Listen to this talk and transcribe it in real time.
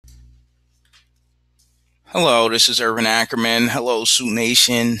Hello, this is Irvin Ackerman. Hello, Sioux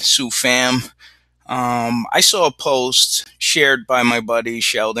Nation, Sioux fam. I saw a post shared by my buddy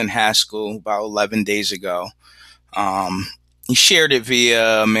Sheldon Haskell about 11 days ago. Um, he shared it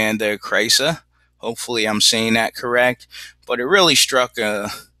via Amanda Kreisa. Hopefully, I'm saying that correct, but it really struck a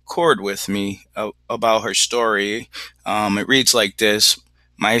chord with me about her story. It reads like this.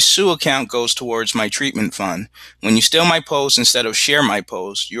 My Sioux account goes towards my treatment fund. When you steal my post instead of share my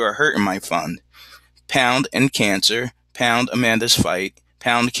post, you are hurting my fund. Pound and Cancer, pound Amanda's Fight,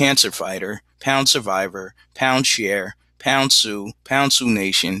 pound Cancer Fighter, pound Survivor, pound Share, pound Sioux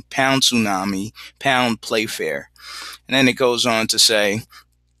Nation, pound Tsunami, pound Playfair. And then it goes on to say,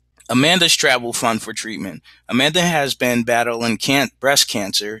 Amanda's Travel Fund for Treatment. Amanda has been battling breast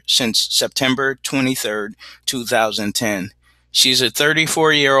cancer since September 23rd, 2010. She's a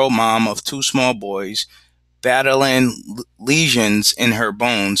 34-year-old mom of two small boys battling lesions in her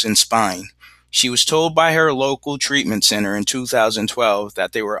bones and spine. She was told by her local treatment center in 2012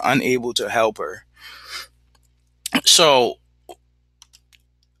 that they were unable to help her. So,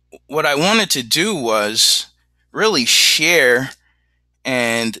 what I wanted to do was really share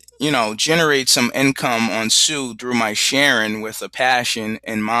and, generate some income on Sue through my sharing with a passion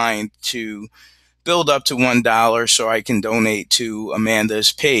in mind to build up to $1 so I can donate to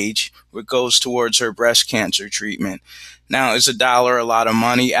Amanda's page, which goes towards her breast cancer treatment. Now, is $1 a lot of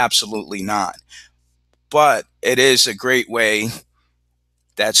money? Absolutely not. But it is a great way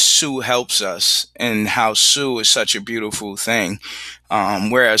that Sue helps us, and how Sue is such a beautiful thing.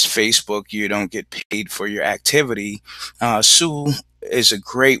 Whereas Facebook, you don't get paid for your activity. Sue is a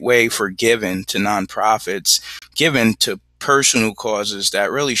great way for giving to nonprofits, giving to personal causes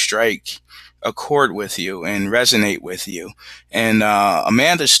that really strike a chord with you and resonate with you. And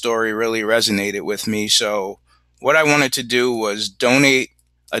Amanda's story really resonated with me. So what I wanted to do was donate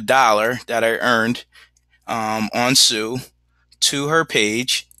 $1 that I earned on Sue to her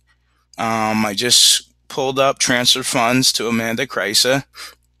page. I just pulled up transfer funds to Amanda Kreisa,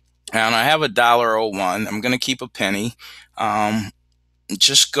 and I have $1.01. I'm going to keep a penny.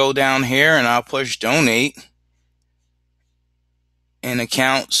 Just go down here and I'll push donate, and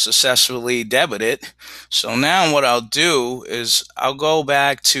account successfully debited. So now what I'll do is I'll go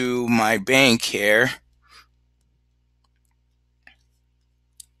back to my bank here.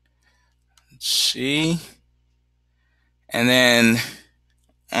 Let's see. And then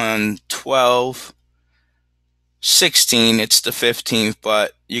on 12/16, it's the 15th,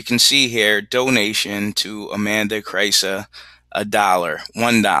 but you can see here donation to Amanda Kreisa,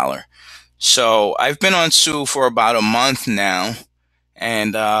 $1. So I've been on Sue for about a month now,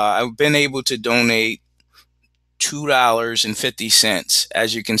 and I've been able to donate $2.50.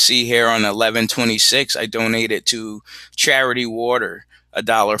 As you can see here on 11/26, I donated to Charity Water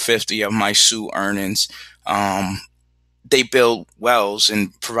 $1.50 of my Sue earnings. They build wells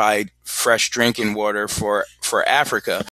and provide fresh drinking water for Africa.